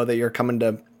let them know that you're coming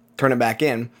to turn it back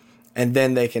in. And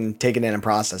then they can take it in and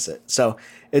process it. So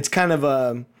it's kind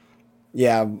of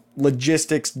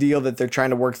logistics deal that they're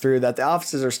trying to work through, that the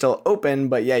offices are still open,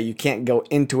 but you can't go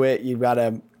into it. You've got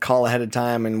to call ahead of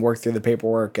time and work through the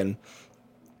paperwork. And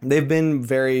they've been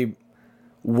very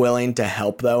willing to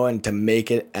help, though, and to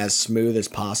make it as smooth as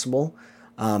possible.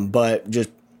 But just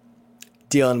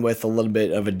dealing with a little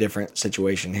bit of a different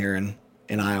situation here in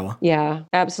Iowa. Yeah,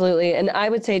 absolutely. And I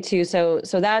would say too, so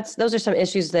those are some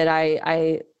issues that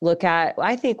I look at.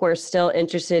 I think we're still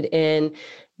interested in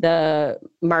the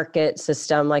market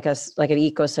system, like an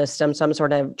ecosystem, some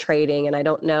sort of trading. And I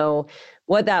don't know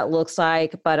what that looks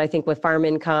like, but I think with farm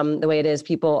income, the way it is,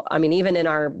 people, I mean, even in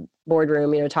our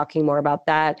boardroom, talking more about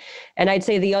that. And I'd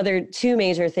say the other two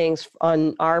major things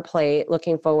on our plate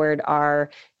looking forward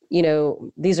are,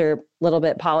 these are a little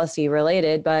bit policy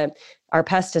related, but our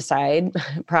pesticide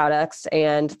products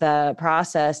and the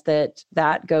process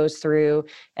that goes through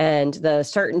and the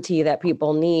certainty that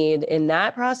people need in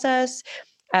that process,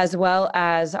 as well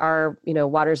as our,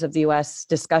 Waters of the U.S.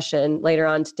 discussion later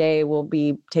on today. Will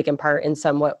be taking part in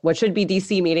some what should be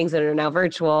DC meetings that are now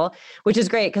virtual, which is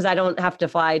great because I don't have to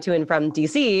fly to and from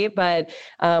DC. But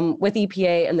with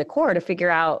EPA and the Corps to figure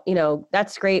out,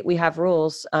 that's great. We have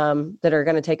rules that are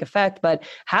going to take effect, but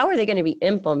how are they going to be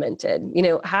implemented?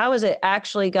 How is it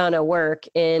actually going to work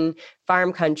in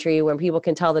farm country when people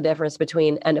can tell the difference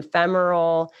between an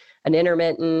ephemeral, an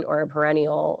intermittent, or a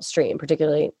perennial stream,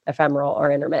 particularly ephemeral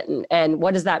or intermittent? And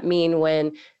what does that mean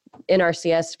when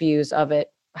NRCS views of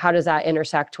it? How does that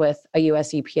intersect with a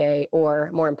US EPA, or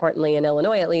more importantly, in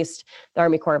Illinois, at least, the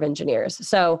Army Corps of Engineers?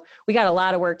 So we got a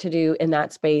lot of work to do in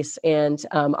that space, and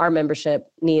our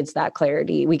membership needs that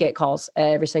clarity. We get calls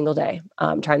every single day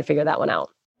trying to figure that one out.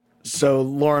 So,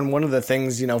 Lauren, one of the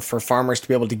things, for farmers to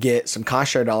be able to get some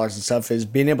cost share dollars and stuff is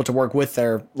being able to work with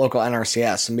their local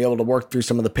NRCS and be able to work through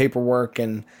some of the paperwork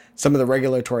and some of the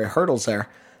regulatory hurdles there.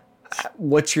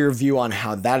 What's your view on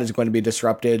how that is going to be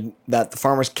disrupted, that the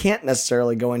farmers can't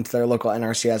necessarily go into their local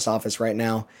NRCS office right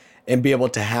now and be able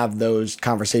to have those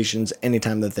conversations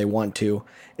anytime that they want to?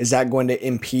 Is that going to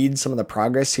impede some of the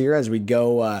progress here as we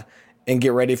go and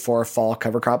get ready for fall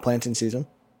cover crop planting season?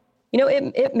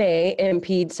 It may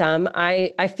impede some.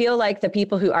 I feel like the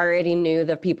people who already knew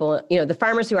the people, the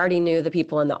farmers who already knew the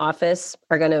people in the office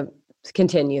are going to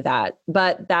continue that.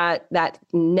 But that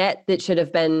net that should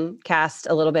have been cast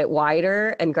a little bit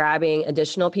wider and grabbing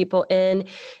additional people in,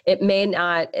 it may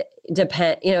not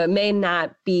depend, it may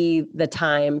not be the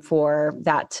time for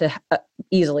that to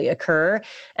easily occur.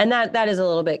 And that is a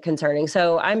little bit concerning.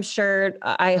 So I'm sure,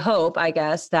 I hope, I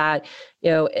guess, that,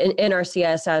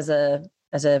 NRCS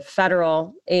as a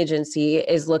federal agency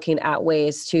is looking at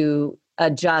ways to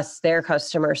adjust their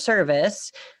customer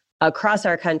service across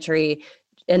our country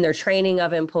in their training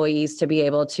of employees to be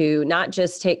able to not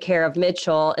just take care of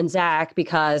Mitchell and Zach,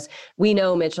 because we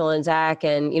know Mitchell and Zach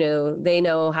and, they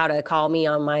know how to call me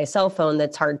on my cell phone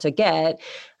that's hard to get.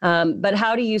 But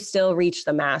how do you still reach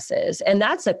the masses? And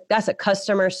that's a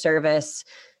customer service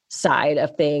side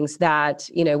of things that,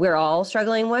 we're all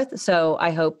struggling with. So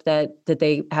I hope that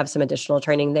they have some additional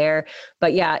training there.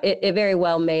 But yeah, it very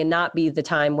well may not be the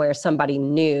time where somebody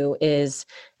new is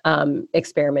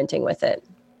experimenting with it.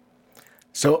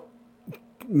 So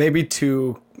maybe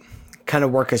to kind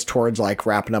of work us towards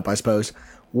wrapping up, I suppose,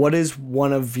 what is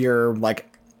one of your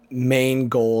main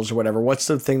goals or whatever? What's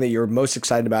the thing that you're most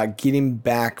excited about getting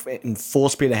back in full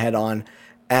speed ahead on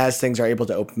as things are able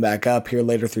to open back up here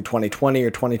later through 2020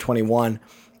 or 2021?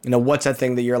 What's that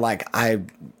thing that you're I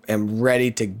am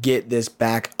ready to get this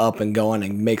back up and going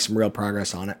and make some real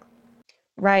progress on it?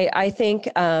 Right. I think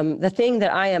the thing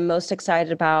that I am most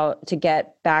excited about to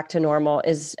get back to normal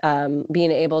is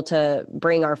being able to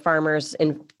bring our farmers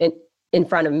in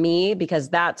front of me, because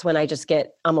that's when I just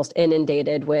get almost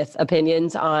inundated with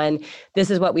opinions on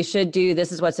this is what we should do.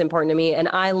 This is what's important to me. And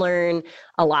I learn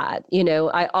a lot.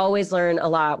 I always learn a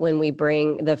lot when we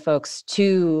bring the folks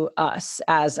to us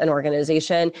as an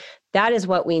organization. That is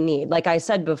what we need. Like I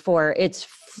said before, it's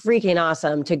freaking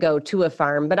awesome to go to a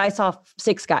farm, but I saw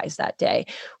 6 guys that day.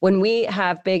 When we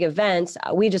have big events,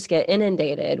 we just get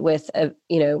inundated with,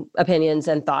 opinions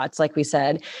and thoughts, like we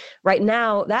said. Right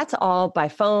now, that's all by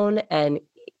phone and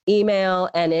email,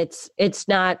 and it's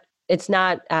not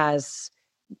as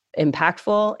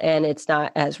impactful and it's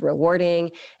not as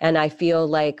rewarding. And I feel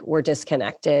like we're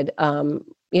disconnected.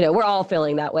 We're all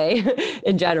feeling that way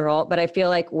in general, but I feel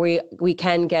like we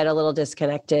can get a little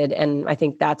disconnected. And I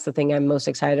think that's the thing I'm most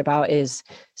excited about, is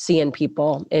seeing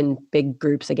people in big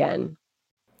groups again.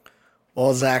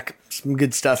 Well, Zach, some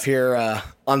good stuff here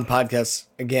on the podcast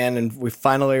again. And we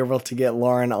finally were able to get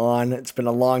Lauren on. It's been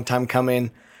a long time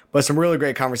coming, but some really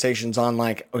great conversations on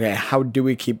okay, how do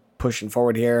we keep pushing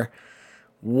forward here?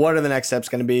 what are the next steps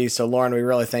going to be? So Lauren, we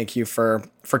really thank you for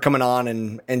coming on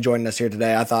and joining us here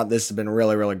today. I thought this has been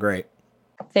really, really great.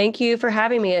 Thank you for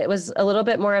having me. It was a little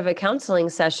bit more of a counseling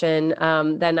session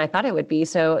than I thought it would be.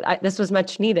 So this was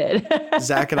much needed.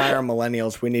 Zach and I are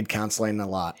millennials. We need counseling a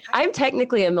lot. I'm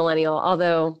technically a millennial,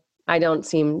 although I don't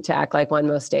seem to act like one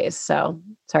most days. So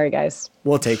sorry, guys.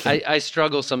 We'll take it. I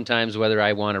struggle sometimes whether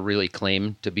I want to really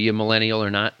claim to be a millennial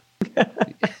or not.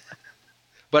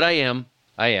 But I am.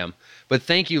 But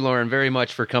thank you, Lauren, very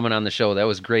much for coming on the show. That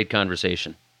was great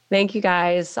conversation. Thank you,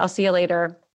 guys. I'll see you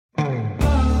later.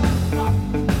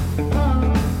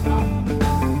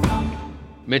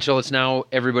 Mitchell, it's now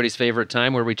everybody's favorite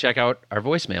time where we check out our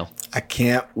voicemail. I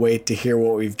can't wait to hear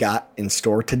what we've got in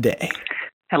store today.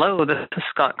 Hello, this is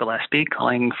Scott Gillespie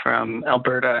calling from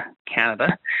Alberta,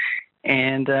 Canada.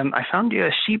 And I found you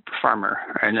a sheep farmer,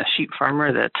 and a sheep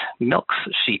farmer that milks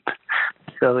sheep.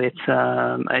 So it's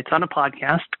on a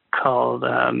podcast called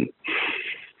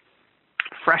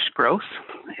Fresh Growth.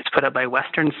 It's put out by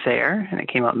Western Sayre, and it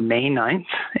came out May 9th.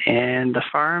 And the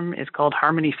farm is called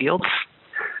Harmony Fields.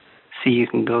 So you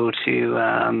can go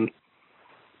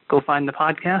find the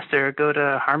podcast or go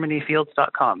to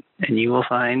harmonyfields.com, and you will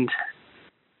find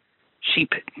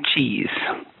sheep cheese.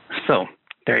 So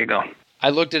there you go. I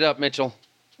looked it up, Mitchell.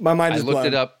 My mind is blown. I looked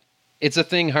it up. It's a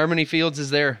thing. Harmony Fields is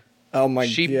there. Oh my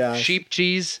gosh. Sheep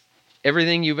cheese,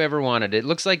 everything you've ever wanted. It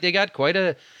looks like they got quite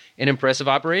an impressive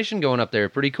operation going up there.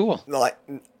 Pretty cool. Like,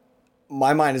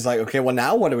 my mind is like, okay, well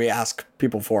now what do we ask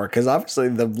people for? Because obviously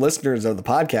the listeners of the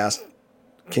podcast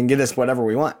can get us whatever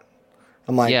we want.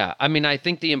 I'm like, yeah. I mean, I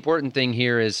think the important thing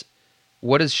here is,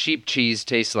 what does sheep cheese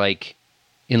taste like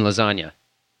in lasagna?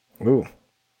 Ooh.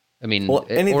 I mean, well,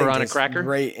 anything or on a tastes cracker.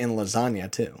 Great in lasagna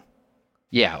too.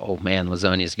 Yeah. Oh man,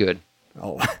 lasagna's good.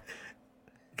 Oh,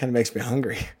 kind of makes me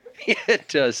hungry. Yeah, it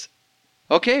does.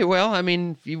 Okay. Well, I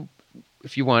mean,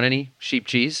 if you want any sheep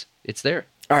cheese, it's there.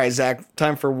 All right, Zach.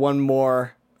 Time for one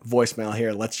more voicemail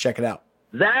here. Let's check it out.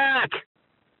 Zach,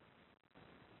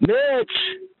 Mitch,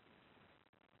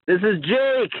 this is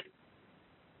Jake.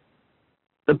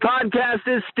 The podcast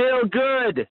is still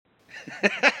good.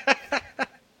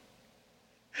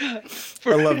 I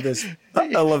love this. I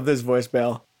love this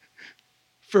voicemail.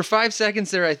 For 5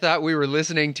 seconds there, I thought we were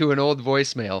listening to an old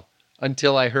voicemail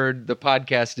until I heard the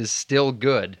podcast is still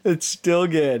good. It's still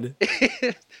good.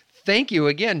 Thank you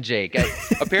again, Jake.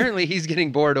 Apparently he's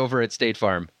getting bored over at State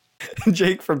Farm.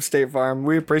 Jake from State Farm,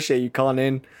 we appreciate you calling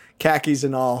in, khakis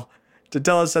and all, to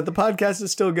tell us that the podcast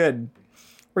is still good.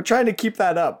 We're trying to keep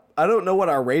that up. I don't know what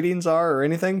our ratings are or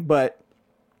anything, but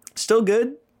still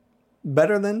good.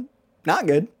 Better than not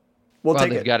good. We'll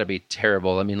take it. They've got to be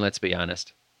terrible. I mean, let's be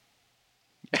honest.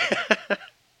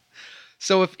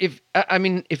 So if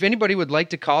anybody would like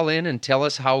to call in and tell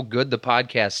us how good the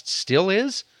podcast still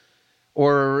is,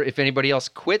 or if anybody else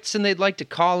quits and they'd like to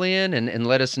call in and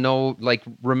let us know, like,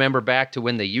 remember back to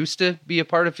when they used to be a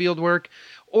part of Fieldwork,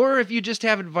 or if you just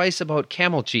have advice about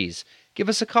camel cheese, give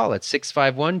us a call at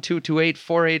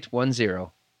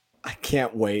 651-228-4810. I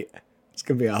can't wait. It's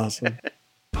going to be awesome.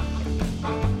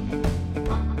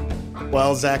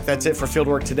 Well, Zach, that's it for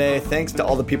Fieldwork today. Thanks to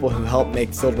all the people who helped make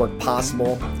Fieldwork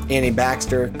possible. Annie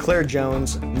Baxter, Claire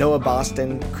Jones, Noah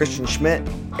Boston, Christian Schmidt,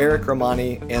 Eric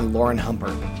Romani, and Lauren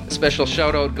Humper. A special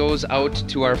shout out goes out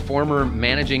to our former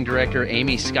managing director,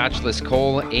 Amy Scotchless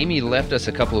Cole. Amy left us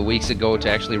a couple of weeks ago to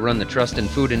actually run the Trust and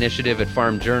Food Initiative at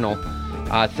Farm Journal.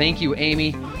 Thank you,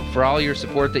 Amy, for all your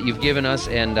support that you've given us,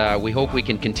 and we hope we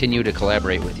can continue to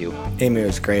collaborate with you. Amy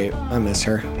was great. I miss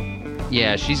her.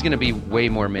 Yeah, she's going to be way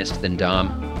more missed than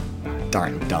Dom.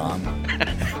 Darn Dom.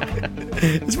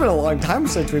 It's been a long time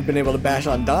since we've been able to bash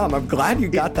on Dom. I'm glad you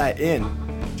got that in.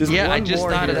 I just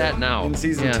thought of that now. In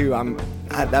season 2,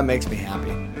 that makes me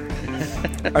happy.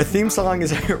 Our theme song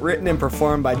is written and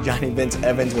performed by Johnny Vince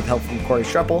Evans with help from Corey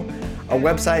Streppel. Our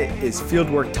website is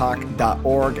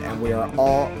fieldworktalk.org, and we are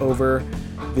all over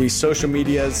the social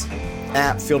medias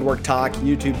at Fieldwork Talk,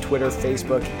 YouTube, Twitter,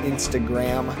 Facebook,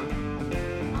 Instagram.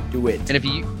 Do it. And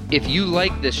if you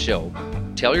like this show,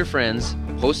 tell your friends,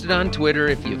 post it on Twitter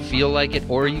if you feel like it,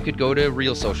 or you could go to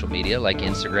real social media like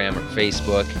Instagram or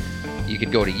Facebook. You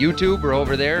could go to YouTube or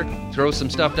over there, throw some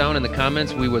stuff down in the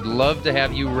comments. We would love to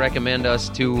have you recommend us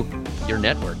to your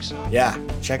networks. Yeah,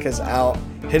 check us out,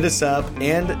 hit us up,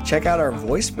 and check out our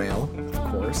voicemail, of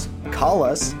course. Call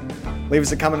us. Leave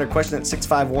us a comment or question at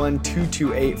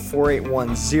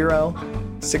 651-228-4810.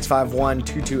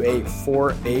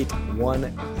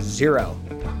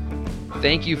 651-228-4810.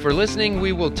 Thank you for listening.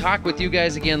 We will talk with you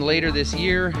guys again later this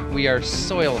year. We are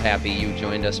so happy you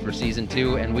joined us for Season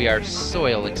 2, and we are so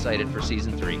excited for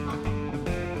Season 3.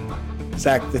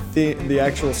 Zach, the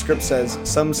actual script says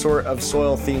some sort of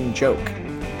soil-themed joke.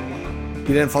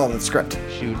 You didn't follow the script.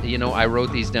 Shoot, I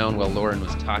wrote these down while Lauren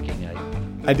was talking.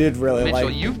 I did really Mitchell,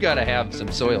 like... you've got to have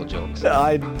some soil jokes.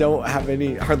 I don't have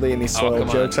hardly any soil come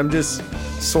jokes. on. I'm just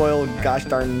soil gosh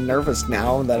darn nervous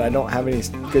now that I don't have any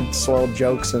good soil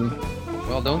jokes. And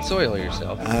Well, don't soil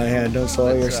yourself. don't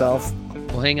soil yourself.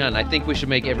 Well, hang on. I think we should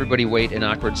make everybody wait in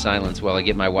awkward silence while I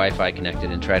get my Wi-Fi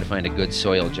connected and try to find a good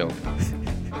soil joke.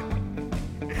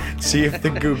 See if the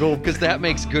Google... Because that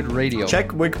makes good radio. Check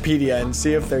Wikipedia and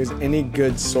see if there's any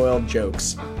good soil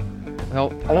jokes.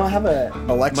 Well, I don't have a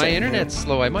Alexa. my in here. internet's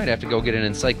slow. I might have to go get an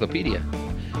encyclopedia.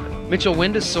 Mitchell,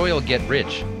 when does soil get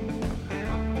rich?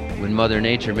 When Mother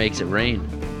Nature makes it rain.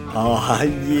 Oh,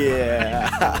 yeah.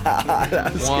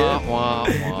 That was Wah, good. wah,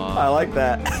 wah. I like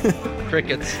that.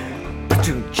 Crickets.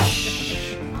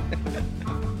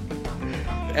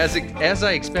 As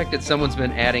I expected, someone's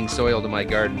been adding soil to my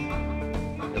garden.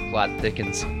 The plot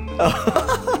thickens.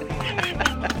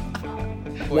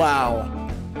 Wow.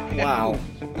 Wow.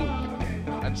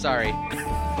 I'm sorry.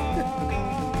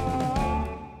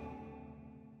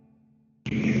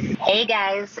 Hey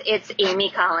guys, it's Amy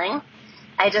calling.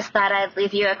 I just thought I'd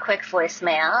leave you a quick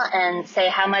voicemail and say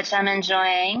how much I'm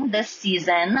enjoying this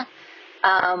season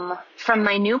from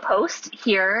my new post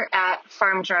here at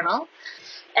Farm Journal.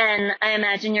 And I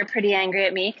imagine you're pretty angry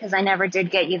at me because I never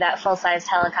did get you that full-sized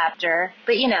helicopter.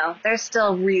 But, there's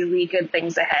still really good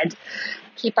things ahead.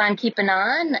 Keep on keeping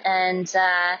on, and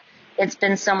it's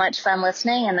been so much fun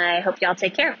listening, and I hope y'all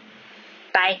take care.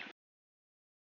 Bye.